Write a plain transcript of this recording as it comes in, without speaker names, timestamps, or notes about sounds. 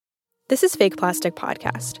This is Fake Plastic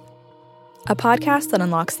Podcast, a podcast that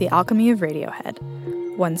unlocks the alchemy of Radiohead,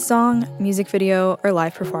 one song, music video, or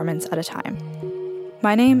live performance at a time.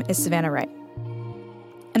 My name is Savannah Wright.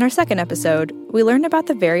 In our second episode, we learned about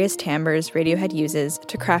the various timbres Radiohead uses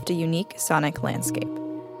to craft a unique sonic landscape.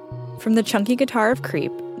 From the chunky guitar of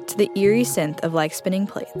Creep to the eerie synth of Like Spinning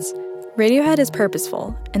Plates, Radiohead is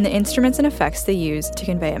purposeful in the instruments and effects they use to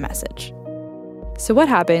convey a message. So what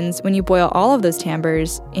happens when you boil all of those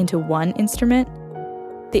timbres into one instrument?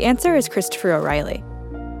 The answer is Christopher O'Reilly.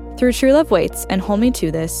 Through True Love Waits and Hold Me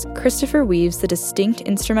To This, Christopher weaves the distinct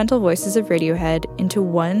instrumental voices of Radiohead into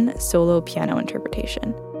one solo piano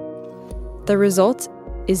interpretation. The result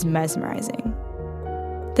is mesmerizing.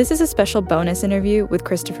 This is a special bonus interview with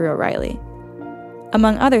Christopher O'Reilly.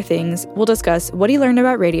 Among other things, we'll discuss what he learned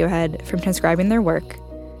about Radiohead from transcribing their work,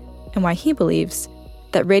 and why he believes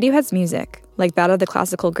that Radiohead's music, like that of the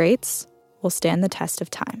classical greats, will stand the test of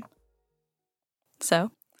time.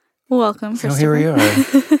 So, welcome, Christopher. So here we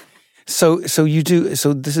are. So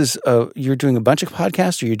this is, you're doing a bunch of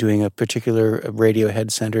podcasts, or you're doing a particular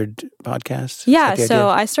Radiohead-centered podcast? Yeah, so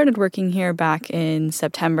I started working here back in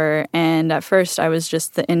September, and at first I was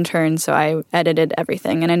just the intern, so I edited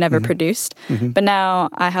everything, and I never produced. But now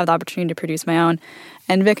I have the opportunity to produce my own.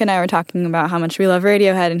 And Vic and I were talking about how much we love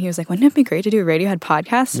Radiohead, and he was like, wouldn't it be great to do a Radiohead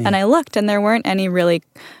podcast? Yeah. And I looked, and there weren't any really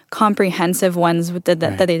comprehensive ones that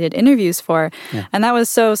they did interviews for. Yeah. And that was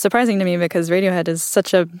so surprising to me because Radiohead is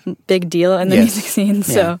such a big deal in the music scene.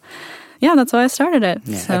 So, yeah, that's why I started it.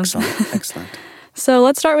 Yeah, so. Excellent. So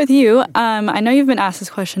let's start with you. I know you've been asked this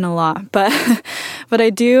question a lot, but I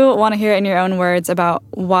do want to hear it in your own words about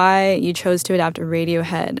why you chose to adapt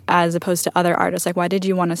Radiohead as opposed to other artists. Like, why did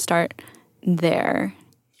you want to start there?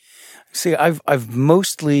 See, I've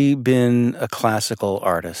mostly been a classical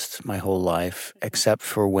artist my whole life, except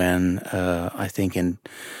for when I think in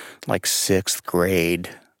like 6th grade,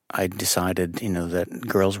 I decided, that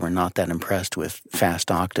girls were not that impressed with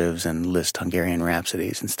fast octaves and Liszt Hungarian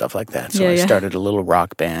Rhapsodies and stuff like that. So I started a little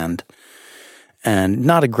rock band, and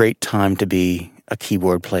not a great time to be a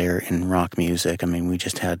keyboard player in rock music. I mean, we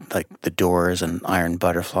just had like The Doors and Iron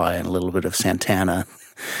Butterfly and a little bit of Santana.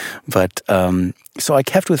 But so I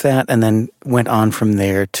kept with that and then went on from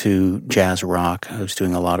there to jazz rock. I was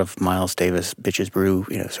doing a lot of Miles Davis, Bitches Brew,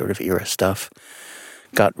 sort of era stuff.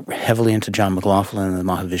 Got heavily into John McLaughlin and the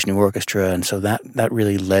Mahavishnu Orchestra, and so that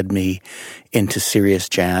really led me into serious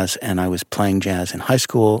jazz. And I was playing jazz in high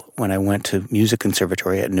school. When I went to music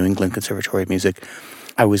conservatory at New England Conservatory of Music,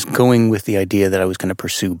 I was going with the idea that I was going to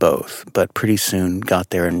pursue both, but pretty soon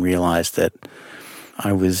got there and realized that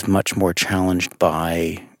I was much more challenged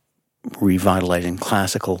by revitalizing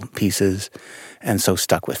classical pieces, and so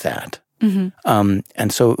stuck with that.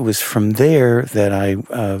 And so it was from there that I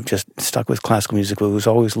just stuck with classical music, but was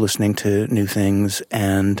always listening to new things.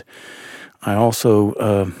 And I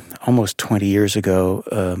also, almost 20 years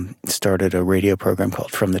ago, started a radio program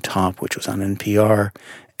called From the Top, which was on NPR.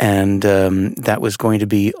 And that was going to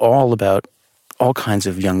be all about all kinds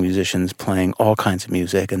of young musicians playing all kinds of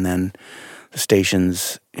music. And then the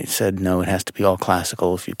stations said, no, it has to be all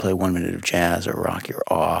classical. If you play 1 minute of jazz or rock, you're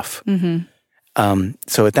off.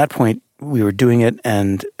 So at that point, we were doing it,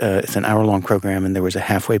 and it's an hour-long program, and there was a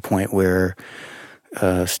halfway point where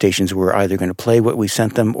stations were either going to play what we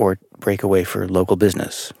sent them or break away for local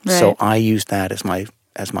business. Right. So I used that as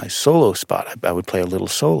my solo spot. I would play a little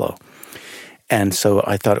solo. And so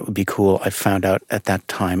I thought it would be cool. I found out at that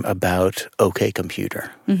time about OK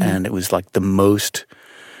Computer, and it was like the most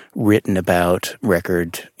written about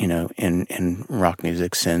record, in rock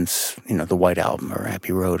music since, the White Album or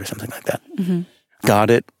Abbey Road or something like that.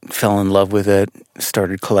 Got it, fell in love with it,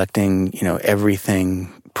 started collecting,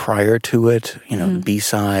 everything prior to it, the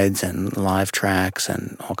B-sides and live tracks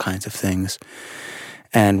and all kinds of things,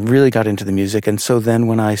 and really got into the music. And so then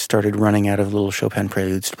when I started running out of little Chopin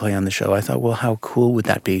preludes to play on the show, I thought, well, how cool would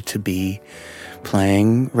that be to be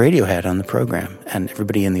playing Radiohead on the program? And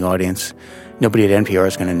everybody in the audience, nobody at NPR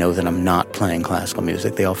is going to know that I'm not playing classical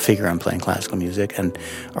music. They all figure I'm playing classical music. And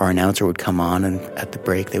our announcer would come on, and at the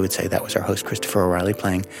break, they would say that was our host, Christopher O'Reilly,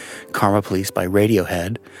 playing Karma Police by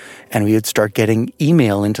Radiohead. And we would start getting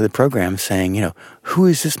email into the program saying, who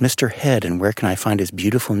is this Mr. Head and where can I find his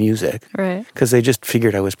beautiful music? Right. Because they just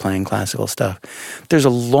figured I was playing classical stuff. There's a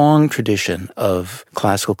long tradition of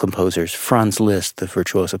classical composers. Franz Liszt, the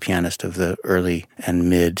virtuoso pianist of the early and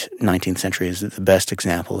mid-19th century, is the best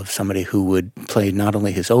example of somebody who would play not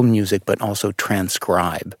only his own music, but also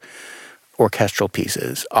transcribe orchestral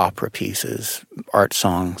pieces, opera pieces, art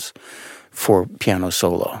songs for piano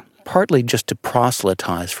solo. Partly just to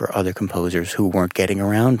proselytize for other composers who weren't getting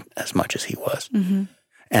around as much as he was.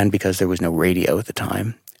 and because there was no radio at the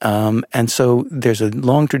time. And so there's a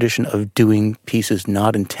long tradition of doing pieces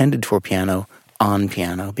not intended for piano on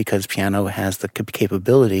piano, because piano has the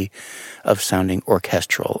capability of sounding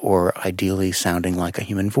orchestral or ideally sounding like a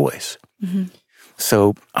human voice. Mm-hmm.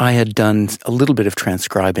 So I had done a little bit of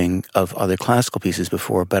transcribing of other classical pieces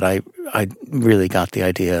before, but I really got the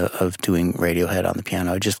idea of doing Radiohead on the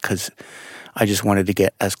piano just because I just wanted to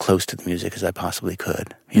get as close to the music as I possibly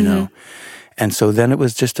could, you know. And so then it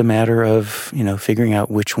was just a matter of, figuring out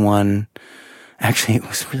which one. Actually, it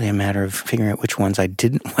was really a matter of figuring out which ones I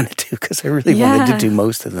didn't want to do, because I really wanted to do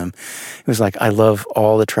most of them. It was like I love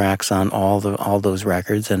all the tracks on all those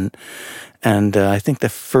records, and I think the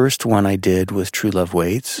first one I did was True Love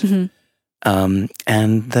Waits, and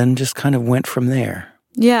then just kind of went from there.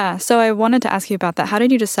 Yeah, so I wanted to ask you about that. How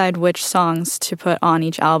did you decide which songs to put on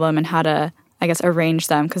each album and how to, I guess, arrange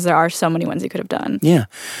them? Because there are so many ones you could have done. Yeah,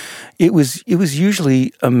 it was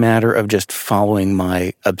usually a matter of just following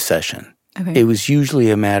my obsession. Okay. It was usually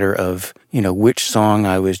a matter of, which song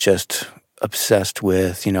I was just obsessed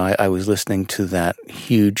with. I was listening to that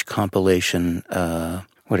huge compilation,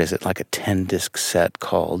 what is it, like a 10-disc set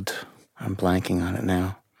called, I'm blanking on it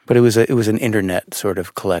now. But it was an internet sort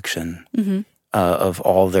of collection of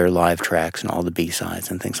all their live tracks and all the B-sides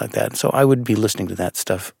and things like that. And so I would be listening to that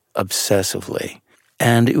stuff obsessively.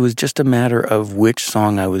 And it was just a matter of which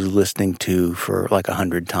song I was listening to for like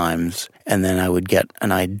 100 times. And then I would get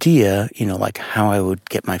an idea, like how I would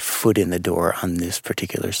get my foot in the door on this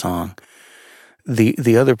particular song.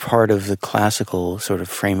 The other part of the classical sort of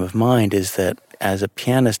frame of mind is that as a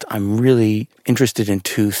pianist, I'm really interested in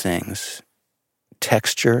two things: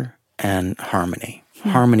 texture and harmony.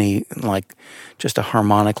 Harmony, like just a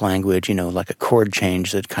harmonic language, like a chord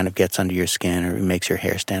change that kind of gets under your skin or makes your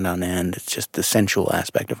hair stand on end. It's just the sensual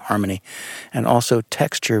aspect of harmony. And also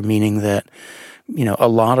texture, meaning that, a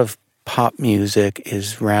lot of pop music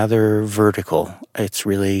is rather vertical. It's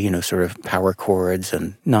really, sort of power chords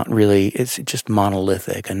and not really, it's just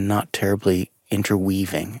monolithic and not terribly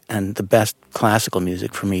interweaving. And the best classical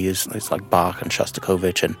music for me is like Bach and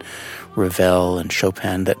Shostakovich and Ravel and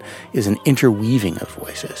Chopin, that is an interweaving of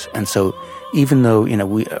voices. And so even though,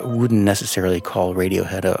 we wouldn't necessarily call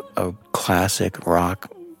Radiohead a classic rock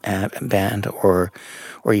band or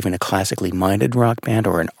even a classically minded rock band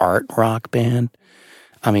or an art rock band,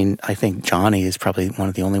 I mean, I think Johnny is probably one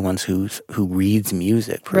of the only ones who reads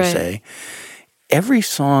music per se. Every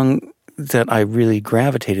song that I really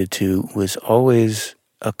gravitated to was always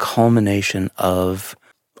a culmination of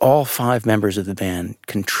all 5 members of the band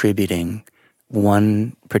contributing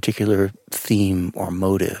one particular theme or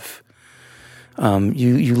motive.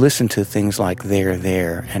 You listen to things like There,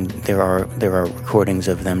 There, and there are recordings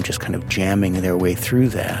of them just kind of jamming their way through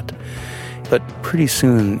that. But pretty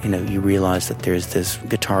soon, you realize that there's this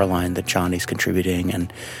guitar line that Johnny's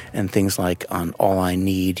contributing, and things like on All I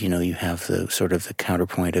Need, you have the sort of the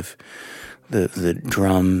counterpoint of the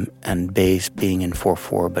drum and bass being in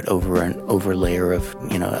 4/4, but over an overlayer of,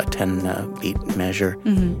 a 10-beat measure.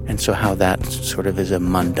 And so how that sort of is a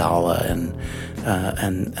mandala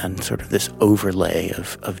and sort of this overlay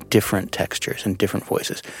of different textures and different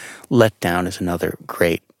voices. Let Down is another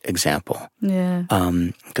great example. Yeah.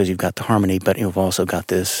 Because you've got the harmony, but you've also got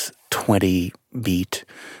this 20-beat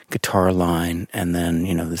guitar line, and then,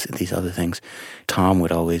 these other things. Tom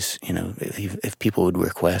would always, if people would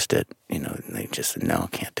request it, they just said, no,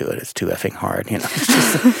 can't do it. It's too effing hard, It's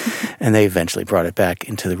just, and they eventually brought it back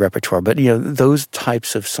into the repertoire. But, those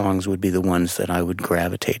types of songs would be the ones that I would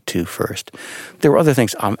gravitate to first. There were other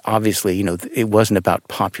things, obviously, it wasn't about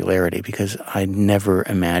popularity, because I never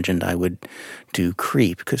imagined I would do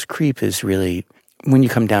Creep, because Creep is really, when you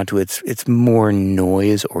come down to it, it's more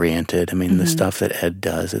noise-oriented. I mean, the stuff that Ed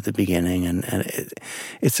does at the beginning, and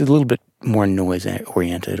it's a little bit more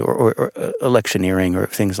noise-oriented or electioneering or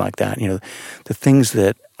things like that. The things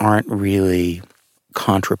that aren't really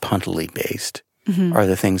contrapuntally based are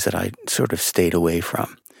the things that I sort of stayed away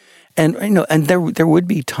from. And, and there would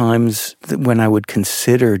be times when I would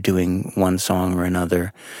consider doing one song or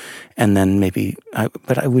another, and then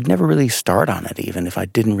but I would never really start on it, even if I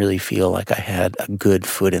didn't really feel like I had a good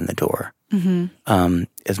foot in the door.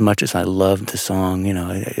 As much as I loved the song,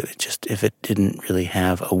 if it didn't really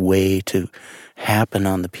have a way to happen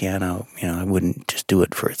on the piano, I wouldn't just do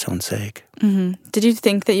it for its own sake. Did you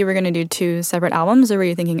think that you were going to do 2 separate albums, or were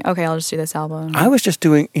you thinking, okay, I'll just do this album? I was just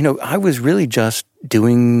doing, I was really just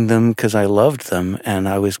doing them because I loved them, and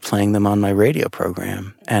I was playing them on my radio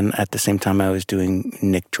program. And at the same time, I was doing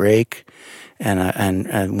Nick Drake, music.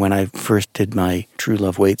 And when I first did my True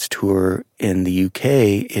Love Waits tour in the UK,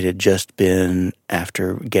 it had just been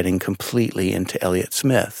after getting completely into Elliott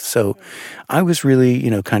Smith. So I was really,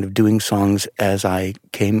 kind of doing songs as I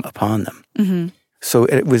came upon them. Mm-hmm. So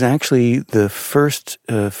it was actually the first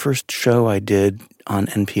show I did on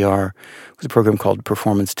NPR was a program called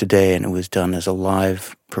Performance Today, and it was done as a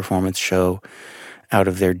live performance show out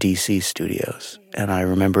of their DC studios. And I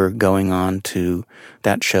remember going on to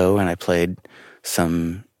that show, and I played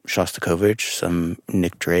some Shostakovich, some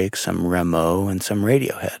Nick Drake, some Rameau, and some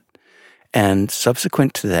Radiohead. And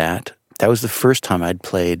subsequent to that, that was the first time I'd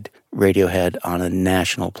played Radiohead on a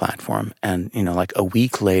national platform. And, like a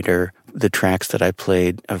week later, the tracks that I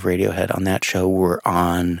played of Radiohead on that show were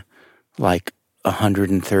on like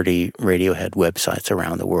 130 Radiohead websites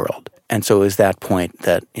around the world. And so it was that point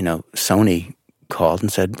that, Sony called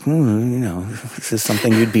and said, is this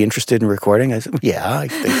something you'd be interested in recording? I said, yeah, I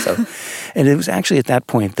think so. And it was actually at that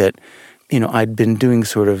point that, I'd been doing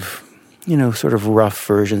sort of rough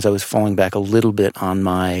versions. I was falling back a little bit on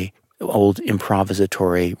my old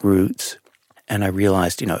improvisatory roots. And I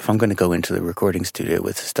realized, if I'm going to go into the recording studio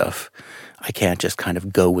with stuff, I can't just kind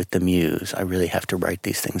of go with the muse. I really have to write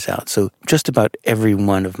these things out. So just about every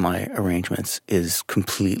one of my arrangements is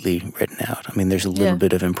completely written out. I mean, there's a little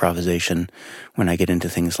bit of improvisation when I get into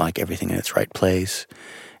things like Everything in Its Right Place.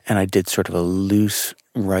 And I did sort of a loose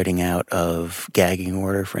writing out of gagging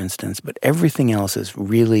order, for instance. But everything else is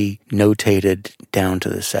really notated down to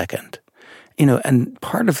the second. And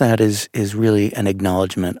part of that is really an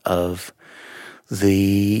acknowledgement of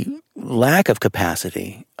the lack of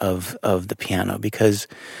capacity of the piano, because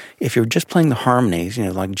if you're just playing the harmonies,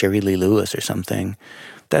 like Jerry Lee Lewis or something,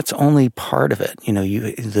 that's only part of it.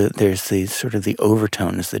 There's the sort of the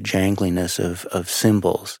overtones, the jangliness of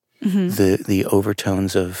cymbals, the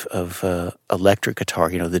overtones of electric guitar,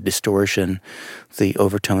 the distortion, the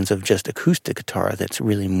overtones of just acoustic guitar that's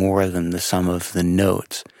really more than the sum of the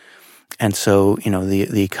notes. And so,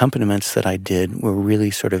 the accompaniments that I did were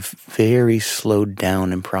really sort of very slowed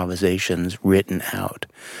down improvisations written out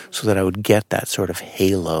so that I would get that sort of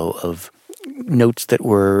halo of notes that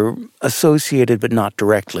were associated but not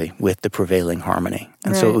directly with the prevailing harmony.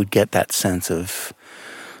 And so it would get that sense of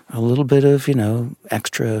a little bit of,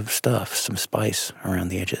 extra stuff, some spice around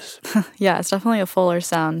the edges. Yeah, it's definitely a fuller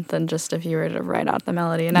sound than just if you were to write out the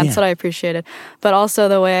melody. And that's what I appreciated. But also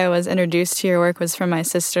the way I was introduced to your work was from my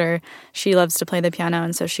sister. She loves to play the piano,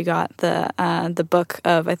 and so she got the book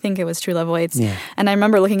of, I think it was True Love Waits. Yeah. And I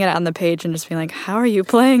remember looking at it on the page and just being like, how are you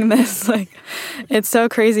playing this? Like, it's so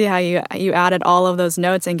crazy how you added all of those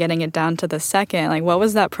notes and getting it down to the second. Like, what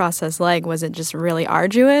was that process like? Was it just really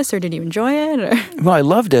arduous, or did you enjoy it? Or? Well, I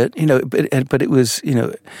loved it. But it was,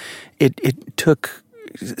 it took,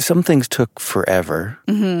 some things took forever.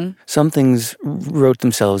 Mm-hmm. Some things wrote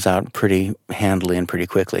themselves out pretty handily and pretty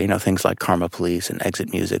quickly. Things like Karma Police and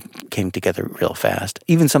Exit Music came together real fast.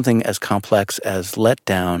 Even something as complex as Let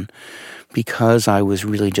Down, because I was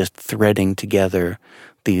really just threading together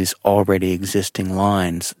these already existing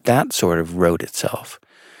lines, that sort of wrote itself.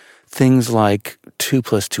 Things like 2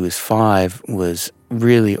 + 2 = 5 was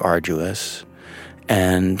really arduous.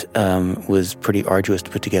 And was pretty arduous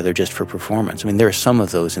to put together just for performance. I mean, there are some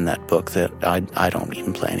of those in that book that I don't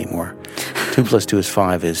even play anymore. 2 + 2 =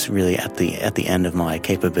 5 is really at the end of my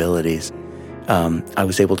capabilities. I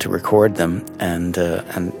was able to record them, and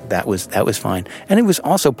that was fine. And it was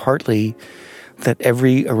also partly that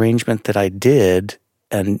every arrangement that I did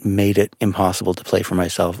and made it impossible to play for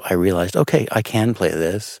myself, I realized, okay, I can play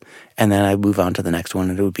this, and then I move on to the next one,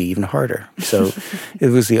 and it would be even harder. So it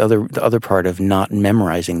was the other part of not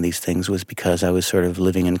memorizing these things was because I was sort of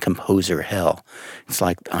living in composer hell. It's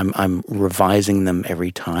like I'm revising them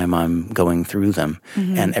every time I'm going through them,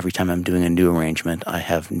 and every time I'm doing a new arrangement, I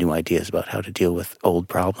have new ideas about how to deal with old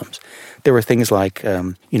problems. There were things like,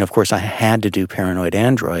 of course, I had to do Paranoid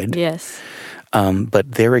Android. Yes.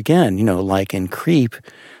 But there again, like in Creep,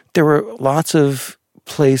 there were lots of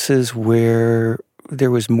places where there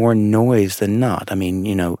was more noise than not. I mean,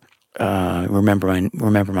 remember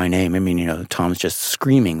my name. I mean, Tom's just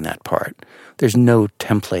screaming that part. There's no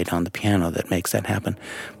template on the piano that makes that happen.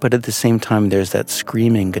 But at the same time, there's that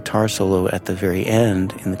screaming guitar solo at the very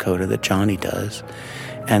end in the coda that Johnny does.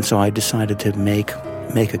 And so I decided to make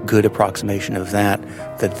a good approximation of that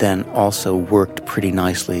then also worked pretty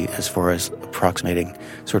nicely as far as approximating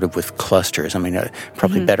sort of with clusters. I mean,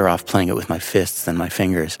 probably better off playing it with my fists than my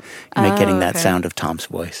fingers, getting that sound of Tom's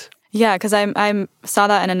voice. Yeah, because I saw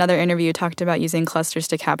that in another interview. You talked about using clusters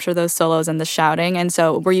to capture those solos and the shouting. And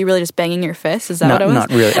so, were you really just banging your fists? Is that what it was? Not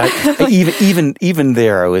really. Even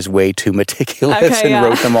there, I was way too meticulous and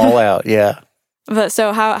wrote them all out. Yeah. But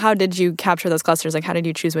so, how did you capture those clusters? Like, how did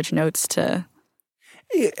you choose which notes to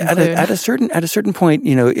include? At a certain point,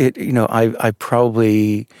 I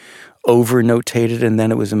probably over-notated, and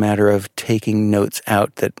then it was a matter of taking notes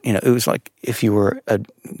out that, it was like if you were a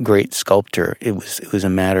great sculptor, it was a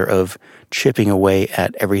matter of chipping away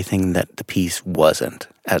at everything that the piece wasn't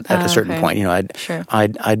at a certain point.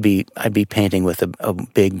 I'd be painting with a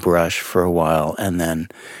big brush for a while, and then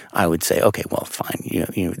I would say, okay, well,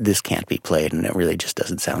 fine, this can't be played, and it really just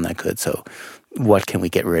doesn't sound that good. So what can we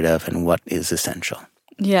get rid of, and what is essential?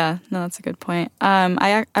 Yeah, no, that's a good point.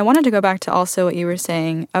 I wanted to go back to also what you were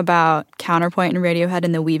saying about Counterpoint and Radiohead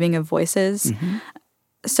and the weaving of voices. Mm-hmm.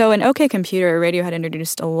 So in OK Computer, Radiohead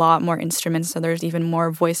introduced a lot more instruments, so there's even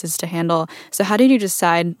more voices to handle. So how did you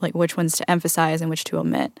decide which ones to emphasize and which to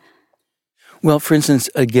omit? Well, for instance,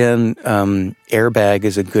 again, Airbag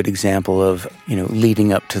is a good example of,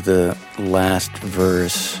 leading up to the last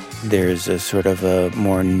verse, there's a sort of a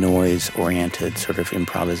more noise-oriented sort of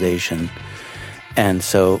improvisation. And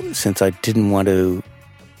so, since I didn't want to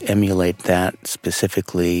emulate that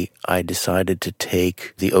specifically, I decided to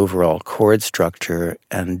take the overall chord structure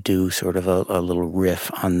and do sort of a little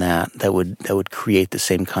riff on that would create the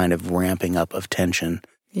same kind of ramping up of tension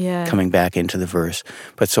coming back into the verse.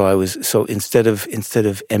 But so instead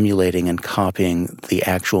of emulating and copying the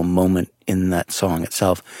actual moment in that song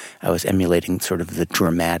itself, I was emulating sort of the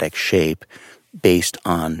dramatic shape based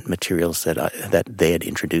on materials that they had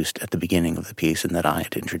introduced at the beginning of the piece and that I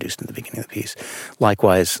had introduced in the beginning of the piece.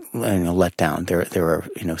 Likewise, Let Down, there are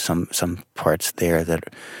some parts there that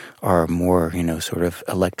are more sort of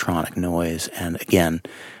electronic noise, and again,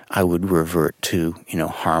 I would revert to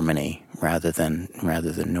harmony rather than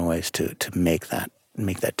noise to make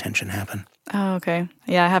that tension happen. Oh, okay.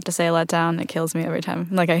 Yeah, I have to say, Let Down, it kills me every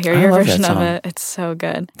time. I hear your version of it. It's so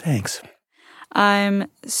good. Thanks.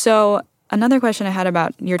 So another question I had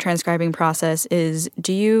about your transcribing process is,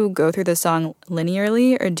 do you go through the song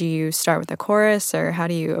linearly, or do you start with a chorus, or how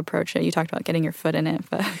do you approach it? You talked about getting your foot in it,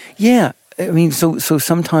 but yeah, I mean, so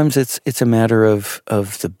sometimes it's a matter of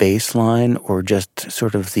the bass line, or just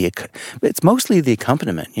sort of it's mostly the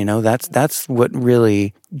accompaniment. That's what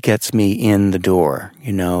really gets me in the door.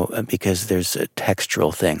 Because there's a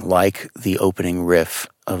textural thing, like the opening riff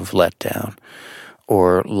of Let Down,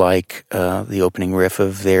 or like the opening riff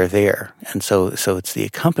of There. And so it's the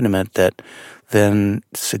accompaniment that then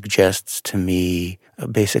suggests to me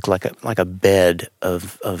basically like a bed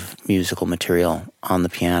of musical material on the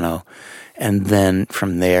piano. And then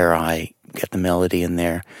from there I get the melody in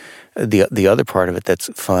there. The other part of it that's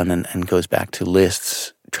fun and goes back to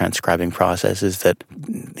Liszt's transcribing process is that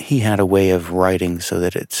he had a way of writing so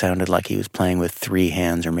that it sounded like he was playing with 3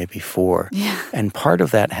 hands or maybe 4. Yeah. And part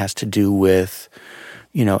of that has to do with,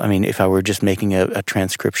 if I were just making a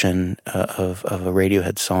transcription of a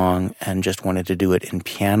Radiohead song and just wanted to do it in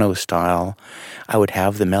piano style, I would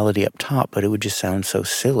have the melody up top, but it would just sound so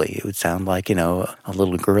silly. It would sound like, a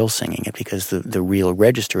little girl singing it, because the real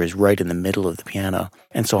register is right in the middle of the piano.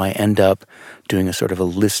 And so I end up doing a sort of a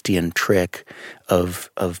Lisztian trick of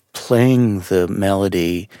playing the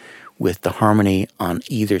melody with the harmony on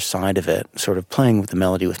either side of it, sort of playing with the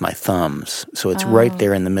melody with my thumbs. So it's right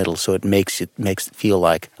there in the middle, so it makes it feel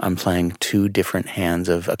like I'm playing 2 different hands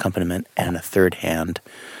of accompaniment and a third hand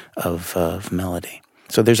of melody.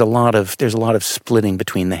 So there's a lot of splitting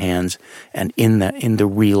between the hands and in the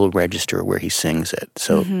real register where he sings it.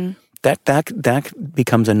 So that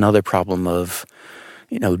becomes another problem of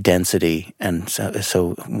density, and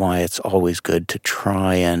so why it's always good to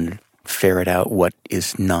try and ferret out what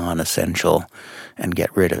is non-essential and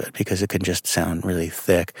get rid of it, because it can just sound really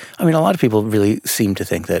thick. I mean, a lot of people really seem to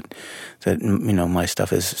think that my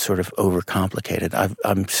stuff is sort of overcomplicated.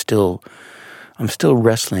 I'm still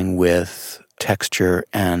wrestling with texture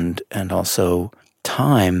and also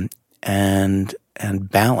time and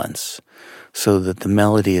balance, so that the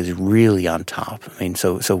melody is really on top. I mean,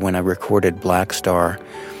 so when I recorded Black Star,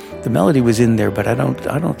 the melody was in there, but I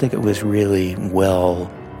don't think it was really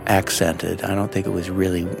well accented. I don't think it was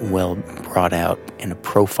really well brought out in a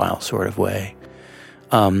profile sort of way.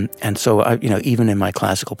 And so I, even in my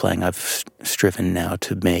classical playing, I've striven now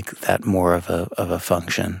to make that more of a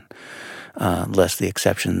function, less the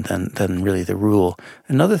exception than really the rule.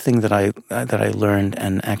 Another thing that I learned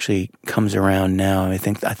and actually comes around now, I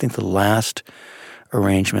think the last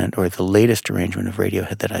arrangement or the latest arrangement of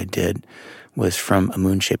Radiohead that I did was from A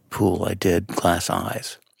Moon-Shaped Pool. I did Glass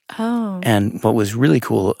Eyes. Oh. And what was really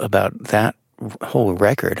cool about that whole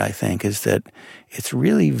record, I think, is that it's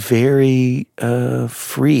really very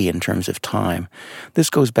free in terms of time. This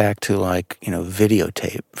goes back to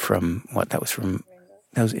videotape that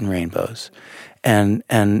was in Rainbows. And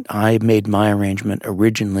I made my arrangement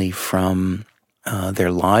originally from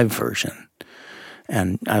their live version.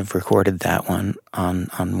 And I've recorded that one on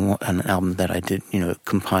an album that I did,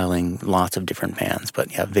 compiling lots of different bands.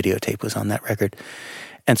 But yeah, videotape was on that record.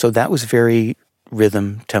 And so that was very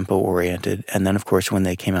rhythm, tempo-oriented. And then, of course, when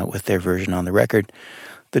they came out with their version on the record,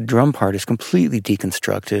 the drum part is completely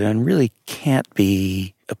deconstructed and really can't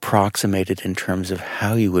be approximated in terms of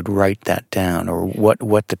how you would write that down or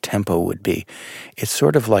what the tempo would be. It's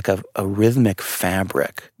sort of like a rhythmic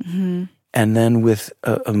fabric. Mm-hmm. And then with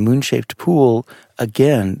a Moon-Shaped Pool,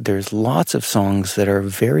 again, there's lots of songs that are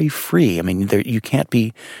very free. I mean,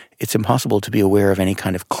 it's impossible to be aware of any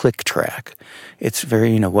kind of click track. It's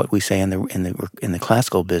very, what we say in the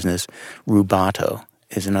classical business, rubato.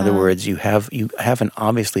 Is in other words, you have an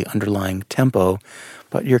obviously underlying tempo,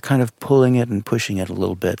 but you're kind of pulling it and pushing it a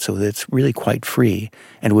little bit, so that it's really quite free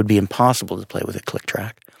and would be impossible to play with a click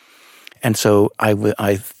track. And so I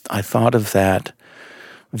thought of that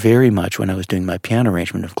very much when I was doing my piano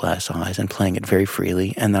arrangement of Glass Eyes and playing it very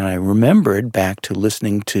freely. And then I remembered back to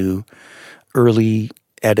listening to early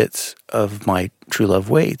edits of my True Love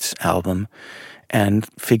Waits album and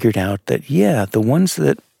figured out that, the ones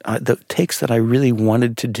that, the takes that I really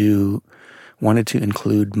wanted to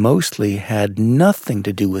include mostly had nothing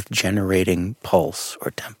to do with generating pulse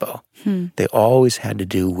or tempo. They always had to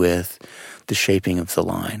do with the shaping of the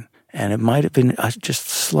line. And it might have been just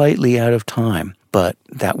slightly out of time, but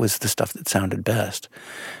that was the stuff that sounded best.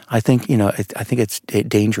 I think, I think it's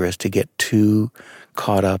dangerous to get too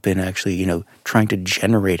caught up in actually, trying to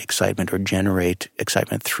generate excitement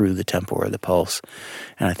through the tempo or the pulse.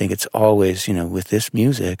 And I think it's always, with this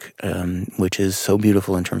music, which is so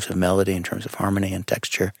beautiful in terms of melody, in terms of harmony and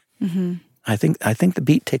texture, mm-hmm. I think the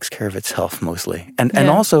beat takes care of itself mostly. And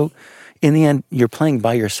also, in the end, you're playing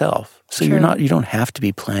by yourself. So True. you don't have to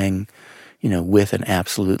be playing, with an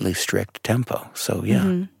absolutely strict tempo. So, yeah.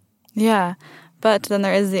 Mm-hmm. Yeah. But then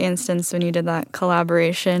there is the instance when you did that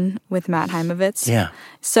collaboration with Matt Heimovitz. Yeah.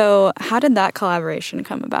 So how did that collaboration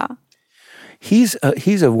come about? He's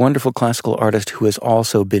a wonderful classical artist who has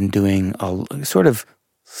also been doing a sort of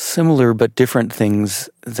similar but different things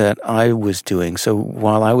that I was doing. So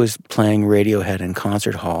while I was playing Radiohead in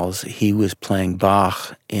concert halls, he was playing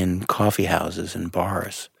Bach in coffee houses and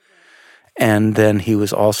bars. And then he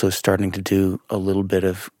was also starting to do a little bit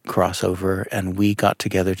of crossover, and we got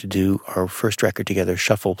together to do our first record together,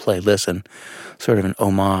 Shuffle, Play, Listen, sort of an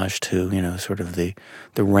homage to, sort of the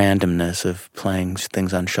randomness of playing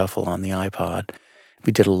things on shuffle on the iPod.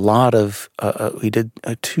 We did a lot of, we did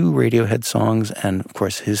 2 Radiohead songs, and of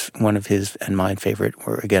course one of his and my favorite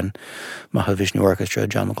were, again, Mahavishnu Orchestra,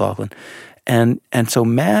 John McLaughlin. And so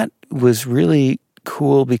Matt was really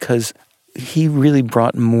cool because he really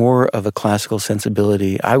brought more of a classical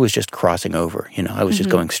sensibility. I was just crossing over, I was just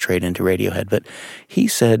going straight into Radiohead. But he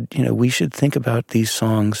said, we should think about these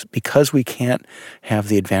songs because we can't have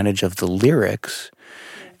the advantage of the lyrics,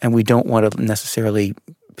 and we don't want to necessarily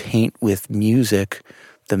paint with music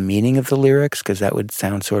the meaning of the lyrics, because that would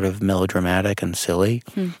sound sort of melodramatic and silly.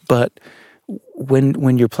 But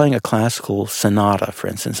when you're playing a classical sonata, for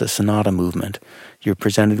instance, a sonata movement, you're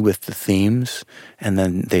presented with the themes, and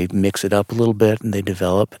then they mix it up a little bit, and they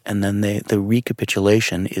develop, and then the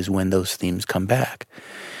recapitulation is when those themes come back.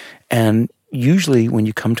 And usually when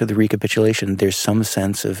you come to the recapitulation, there's some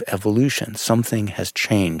sense of evolution. Something has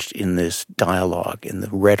changed in this dialogue, in the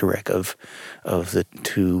rhetoric of the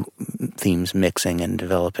 2 themes mixing and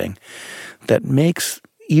developing, that makes,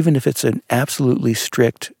 even if it's an absolutely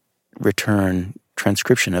strict return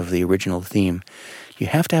transcription of the original theme, you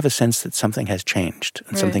have to have a sense that something has changed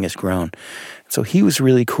and something has grown. So he was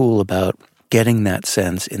really cool about getting that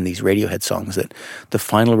sense in these Radiohead songs, that the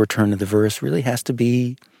final return of the verse really has to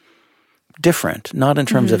be different, not in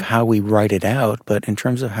terms of how we write it out, but in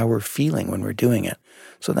terms of how we're feeling when we're doing it.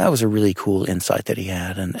 So that was a really cool insight that he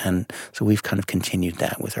had, and so we've kind of continued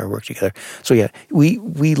that with our work together. So yeah, we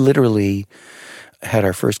literally had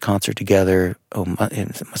our first concert together,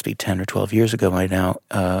 it must be 10 or 12 years ago by now,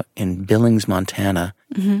 in Billings, Montana.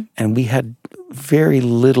 And we had very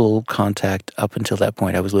little contact up until that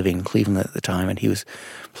point. I was living in Cleveland at the time, and he was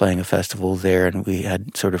playing a festival there, and we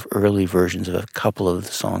had sort of early versions of a couple of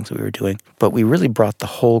the songs that we were doing. But we really brought the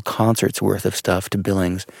whole concert's worth of stuff to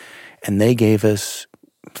Billings, and they gave us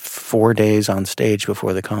 4 days on stage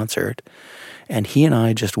before the concert. And he and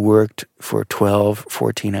I just worked for 12,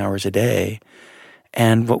 14 hours a day.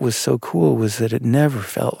 And what was so cool was that it never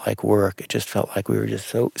felt like work. It just felt like we were just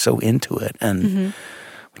so into it, and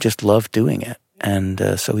we just loved doing it.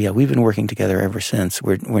 And so we've been working together ever since.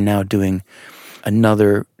 We're now doing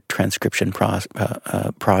another transcription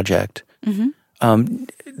project.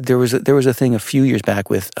 There was a thing a few years back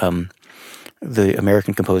with the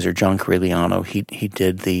American composer John Corigliano. He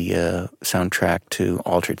did the soundtrack to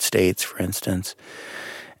Altered States, for instance.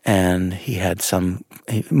 And he had some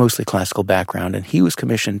mostly classical background, and he was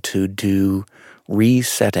commissioned to do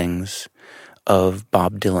resettings of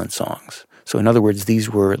Bob Dylan songs. So in other words, these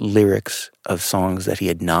were lyrics of songs that he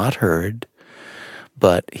had not heard,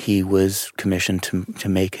 but he was commissioned to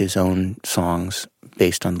make his own songs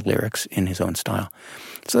based on the lyrics in his own style.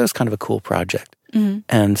 So that was kind of a cool project.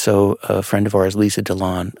 And so a friend of ours, Lisa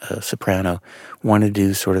DeLon, a soprano, wanted to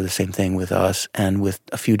do sort of the same thing with us and with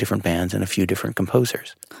a few different bands and a few different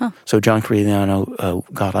composers. So John Corigliano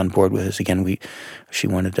got on board with us again. Lisa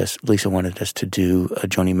wanted us to do a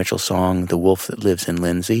Joni Mitchell song, "The Wolf That Lives in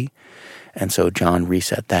Lindsay," and so John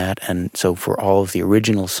reset that. And so for all of the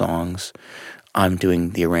original songs, I'm doing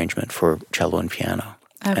the arrangement for cello and piano.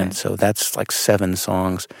 Okay. And so that's like 7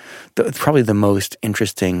 songs. Probably the most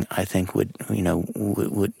interesting, I think, would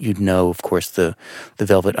you'd know, of course, the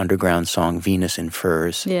Velvet Underground song "Venus in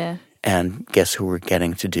Furs." Yeah. And guess who we're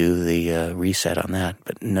getting to do the reset on that?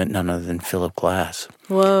 But none other than Philip Glass.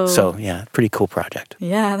 Whoa. So yeah, pretty cool project.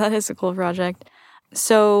 Yeah, that is a cool project.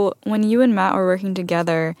 So when you and Matt were working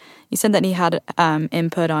together, you said that he had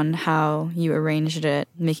input on how you arranged it,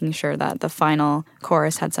 making sure that the final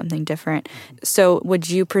chorus had something different. So would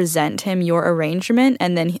you present him your arrangement,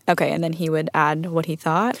 and then he would add what he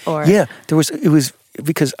thought? Or yeah, it was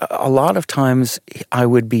because a lot of times I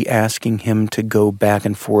would be asking him to go back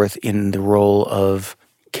and forth in the role of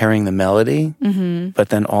carrying the melody, but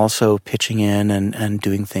then also pitching in and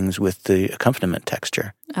doing things with the accompaniment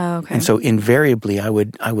texture. Oh, okay. And so invariably I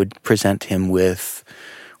would present him with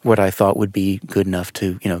what I thought would be good enough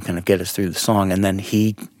to, kind of get us through the song, and then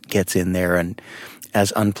he gets in there, and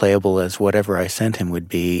as unplayable as whatever I sent him would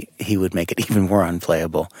be, he would make it even more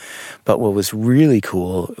unplayable. But what was really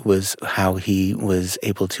cool was how he was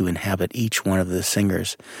able to inhabit each one of the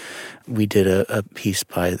singers. We did a piece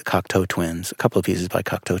by the Cocteau Twins, a couple of pieces by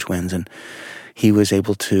Cocteau Twins, and he was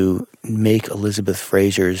able to make Elizabeth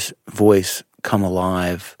Fraser's voice come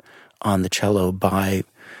alive on the cello by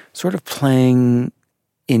sort of playing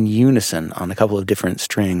in unison on a couple of different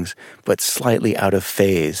strings, but slightly out of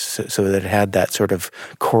phase, so that it had that sort of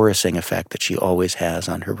chorusing effect that she always has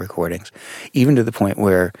on her recordings, even to the point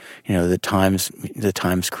where, the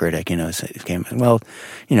Times critic, came, well,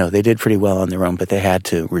 they did pretty well on their own, but they had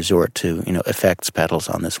to resort to, effects pedals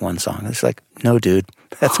on this one song. It's like, no, dude,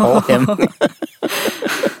 that's all him.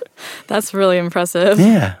 That's really impressive.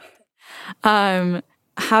 Yeah.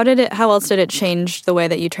 How else did it change the way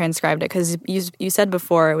that you transcribed it? Because you said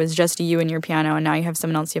before it was just you and your piano, and now you have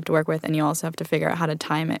someone else you have to work with, and you also have to figure out how to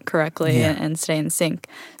time it correctly and stay in sync.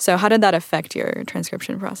 So how did that affect your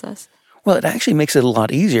transcription process? Well, it actually makes it a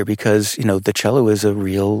lot easier because, the cello is a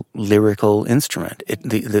real lyrical instrument.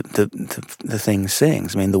 The thing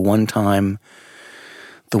sings. I mean, the one time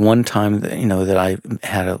that I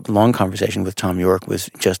had a long conversation with Tom York was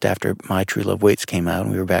just after My True Love Waits came out,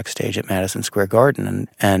 and we were backstage at Madison Square Garden,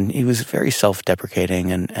 and he was very self-deprecating,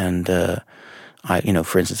 and I,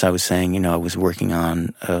 for instance, I was saying, I was working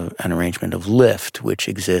on an arrangement of Lift, which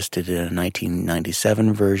existed in a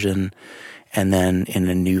 1997 version, and then in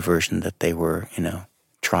a new version that they were,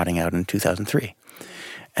 trotting out in 2003.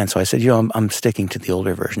 And so I said, I'm sticking to the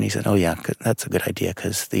older version. He said, oh yeah, that's a good idea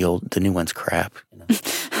because the new one's crap.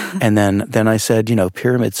 And then I said,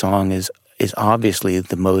 Pyramid Song is obviously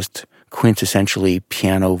the most quintessentially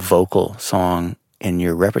piano vocal song in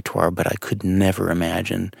your repertoire, but I could never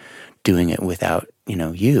imagine doing it without,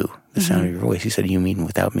 you, the sound of your voice. He said, you mean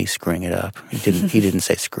without me screwing it up? He didn't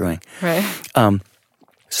say screwing. Right.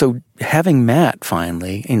 So having Matt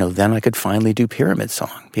finally, then I could finally do Pyramid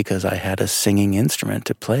Song because I had a singing instrument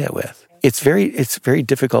to play it with. It's very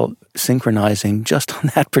difficult synchronizing just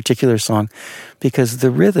on that particular song because the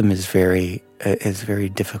rhythm is very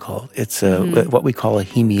difficult. It's what we call a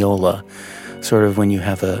hemiola, sort of when you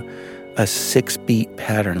have a 6-beat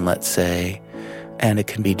pattern, let's say, and it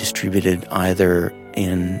can be distributed either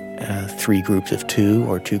in 3 groups of 2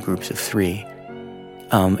 or 2 groups of 3.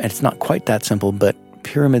 And it's not quite that simple, but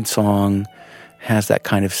Pyramid Song has that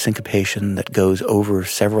kind of syncopation that goes over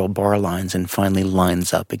several bar lines and finally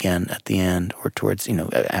lines up again at the end or towards,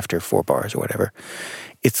 after 4 bars or whatever.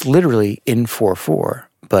 It's literally in 4/4,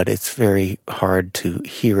 but it's very hard to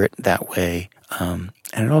hear it that way And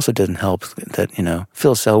it also doesn't help that,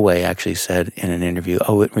 Phil Selway actually said in an interview,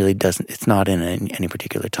 it really doesn't, it's not in any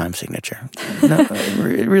particular time signature. No,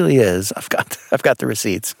 it really is. I've got the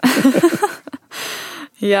receipts.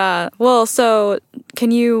 Yeah. Well, so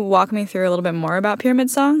can you walk me through a little bit more about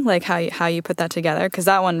Pyramid Song? Like how you put that together? Because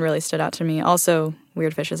that one really stood out to me. Also,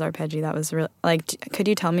 Weird Fish's Arpeggi, that was really, could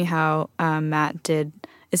you tell me how Matt did...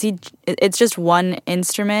 It's just one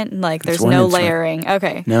instrument? Like, there's no layering?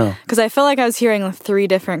 Okay. No. Because I feel like I was hearing 3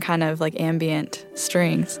 different kind of, ambient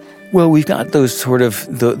strings. Well, we've got those sort of,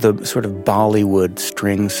 the sort of Bollywood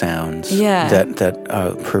string sounds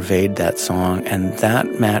that pervade that song. And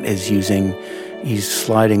that Matt is using... He's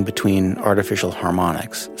sliding between artificial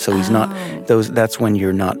harmonics. So he's not... That's when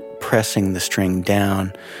you're not pressing the string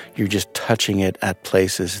down. You're just touching it at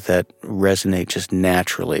places that resonate just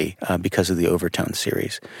naturally because of the overtone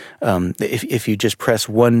series. If you just press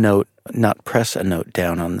one note, not press a note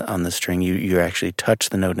down on the string, you actually touch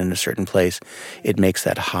the note in a certain place, it makes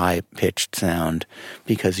that high-pitched sound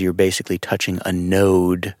because you're basically touching a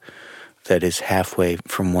node that is halfway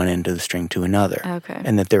from one end of the string to another. Okay.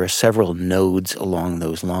 And that there are several nodes along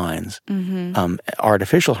those lines. Mm-hmm.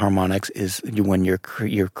 Artificial harmonics is when you're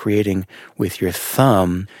creating with your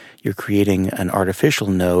thumb, you're creating an artificial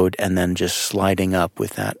node and then just sliding up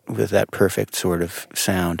with that perfect sort of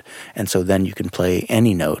sound. And so then you can play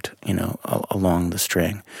any note, along the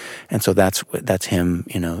string. And so that's him,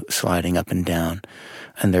 sliding up and down.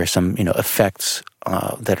 And there are some, effects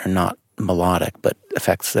that are not melodic, but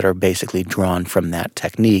effects that are basically drawn from that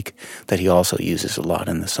technique that he also uses a lot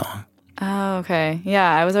in the song. Oh, okay.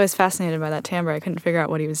 Yeah, I was always fascinated by that timbre. I couldn't figure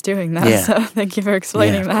out what he was doing though, so thank you for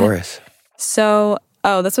explaining that. Yeah, of course. So,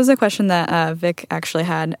 this was a question that Vic actually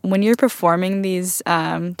had. When you're performing these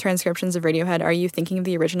transcriptions of Radiohead, are you thinking of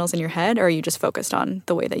the originals in your head, or are you just focused on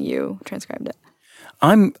the way that you transcribed it?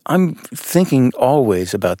 I'm thinking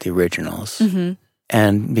always about the originals. Mm-hmm.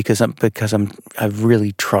 And because I've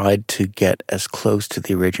really tried to get as close to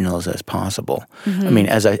the originals as possible. Mm-hmm. I mean,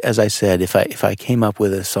 as I said, if I came up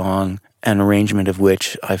with a song, an arrangement of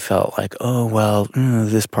which I felt like,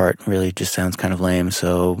 this part really just sounds kind of lame.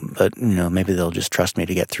 So, but maybe they'll just trust me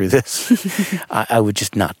to get through this. I would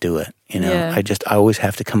just not do it. Yeah. I always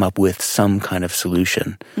have to come up with some kind of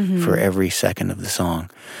solution for every second of the song.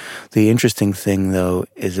 The interesting thing, though,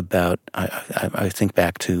 is about I think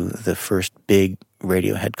back to the first big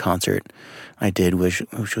Radiohead concert I did, which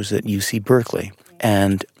was at UC Berkeley,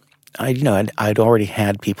 and I'd already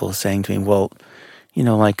had people saying to me, well,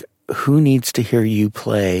 who needs to hear you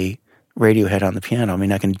play Radiohead on the piano? I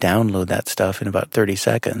mean, I can download that stuff in about 30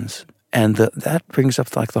 seconds. And that brings up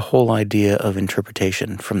the whole idea of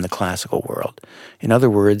interpretation from the classical world. In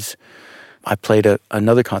other words, I played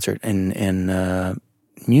another concert in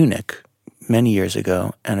Munich many years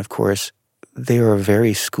ago, and of course, they are a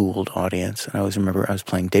very schooled audience. And I always remember I was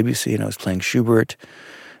playing Debussy and I was playing Schubert,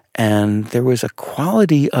 and there was a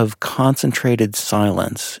quality of concentrated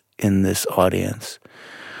silence in this audience,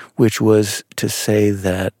 which was to say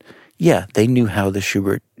that, they knew how the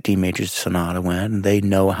Schubert D major sonata went, and they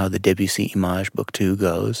know how the Debussy Image Book 2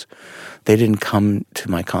 goes. They didn't come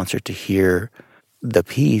to my concert to hear the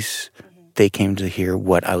piece. They came to hear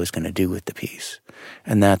what I was going to do with the piece.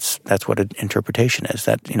 And that's what an interpretation is.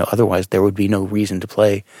 That, otherwise there would be no reason to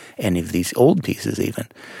play any of these old pieces even.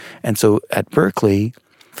 And so at Berkeley,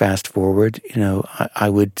 fast forward, I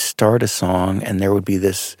would start a song and there would be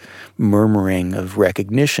this murmuring of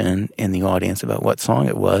recognition in the audience about what song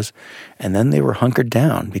it was. And then they were hunkered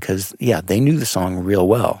down because, they knew the song real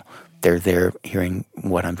well. They're there hearing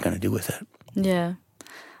what I'm going to do with it. Yeah.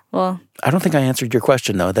 Well, I don't think I answered your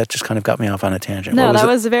question, though. That just kind of got me off on a tangent. No, that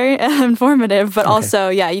was very informative. But also,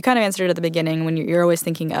 you kind of answered it at the beginning when you're always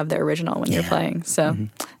thinking of the original when you're playing. So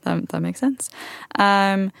that makes sense.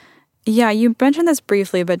 You mentioned this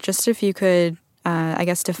briefly, but just if you could,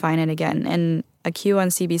 define it again. In a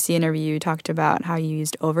Q1 CBC interview, you talked about how you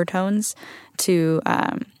used overtones to,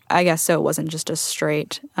 so it wasn't just a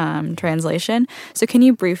straight translation. So can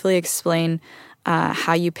you briefly explain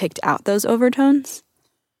how you picked out those overtones?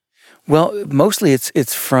 Well, mostly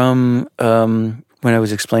it's from when I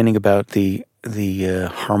was explaining about the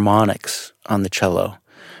harmonics on the cello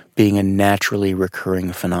being a naturally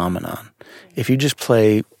recurring phenomenon. If you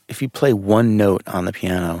play one note on the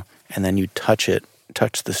piano and then you touch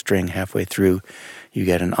the string halfway through, you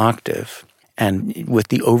get an octave. And with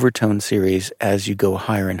the overtone series, as you go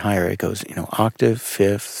higher and higher, it goes, octave,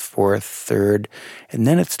 fifth, fourth, third, and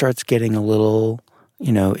then it starts getting a little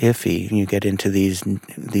iffy. You get into these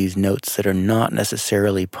notes that are not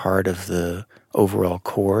necessarily part of the overall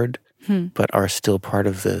chord. but are still part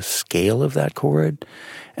of the scale of that chord.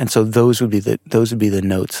 And so those would be the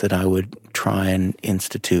notes that I would try and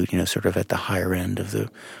institute, sort of at the higher end of the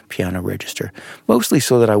piano register. Mostly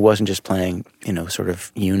so that I wasn't just playing, sort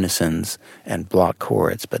of unisons and block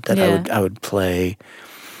chords, but that I would play.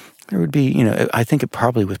 There would be, I think it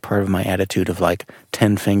probably was part of my attitude of like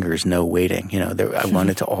 10 fingers, no waiting. I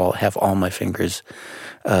wanted to have all my fingers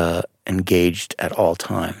engaged at all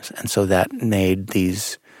times, and so that made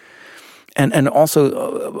these. And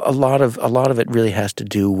also a lot of it really has to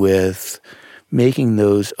do with making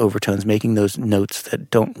those overtones, making those notes that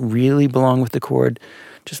don't really belong with the chord,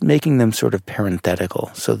 just making them sort of parenthetical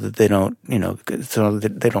so that they don't, so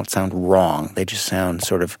that they don't sound wrong. They just sound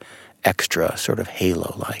sort of extra, sort of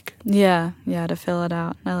halo-like. Yeah, to fill it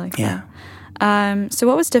out. I like that. So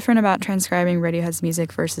what was different about transcribing Radiohead's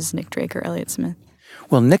music versus Nick Drake or Elliott Smith?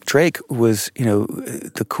 Well, Nick Drake was,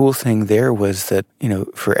 the cool thing there was that,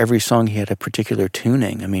 for every song he had a particular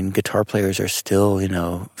tuning. I mean, guitar players are still,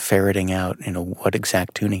 ferreting out, what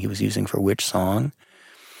exact tuning he was using for which song.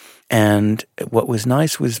 And what was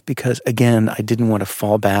nice was because, again, I didn't want to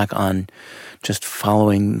fall back on just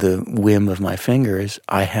following the whim of my fingers.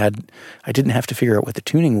 I didn't have to figure out what the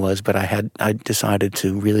tuning was, but I decided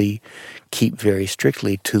to really keep very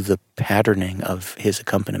strictly to the patterning of his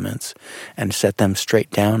accompaniments and set them straight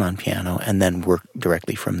down on piano and then work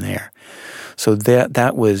directly from there. So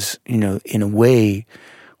that was, in a way,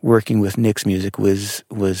 working with Nick's music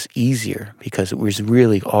was easier because it was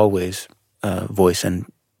really always voice and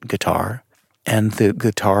guitar, and the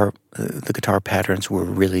guitar patterns were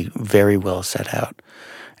really very well set out,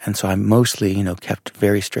 and so I mostly kept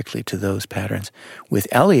very strictly to those patterns. With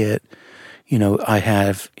Elliott, I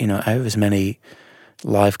have as many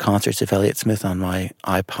live concerts of Elliott Smith on my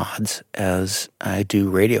iPods as I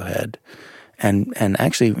do Radiohead, and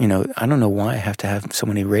actually I don't know why I have to have so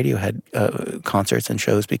many Radiohead concerts and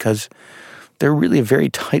shows because they're really a very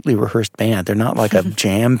tightly rehearsed band. They're not like a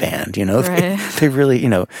jam band, Right. They really,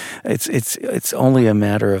 it's only a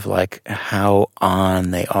matter of like how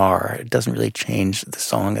on they are. It doesn't really change the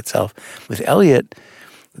song itself. With Elliott,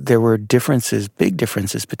 there were big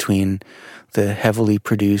differences between the heavily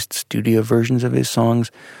produced studio versions of his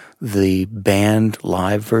songs, the band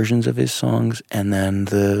live versions of his songs, and then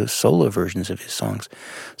the solo versions of his songs.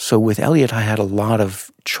 So with Elliott, I had a lot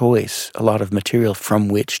of choice, a lot of material from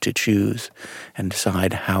which to choose and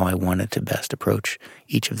decide how I wanted to best approach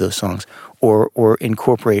each of those songs, or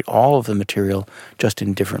incorporate all of the material just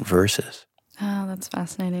in different verses. Oh, that's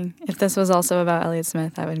fascinating. If this was also about Elliott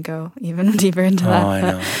Smith, I would go even deeper into that. Oh, I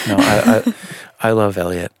know. No, I love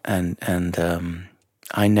Elliott, and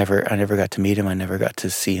I never got to meet him. I never got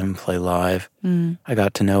to see him play live. I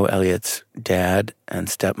got to know Elliott's dad and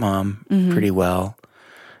stepmom pretty well,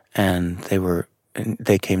 and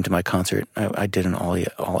they came to my concert. I did an all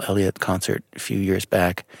Elliott concert a few years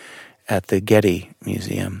back at the Getty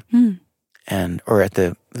Museum, or at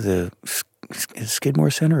the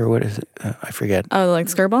Skidmore Center, or what is it? I forget. Oh, like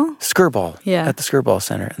Skirball? Skirball. Yeah. At the Skirball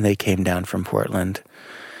Center, and they came down from Portland,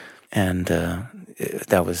 and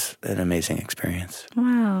that was an amazing experience.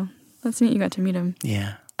 Wow. That's neat you got to meet him.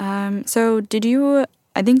 Yeah. So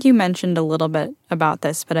I think you mentioned a little bit about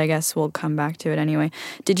this, but I guess we'll come back to it anyway.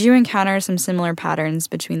 Did you encounter some similar patterns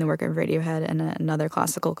between the work of Radiohead and another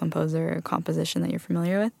classical composer or composition that you're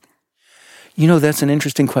familiar with? That's an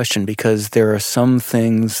interesting question because there are some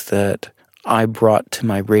things that I brought to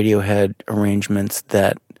my Radiohead arrangements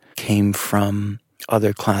that came from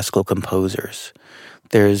other classical composers.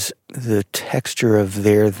 There's the texture of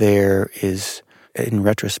There is, in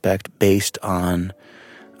retrospect, based on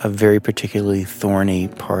a very particularly thorny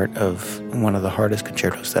part of one of the hardest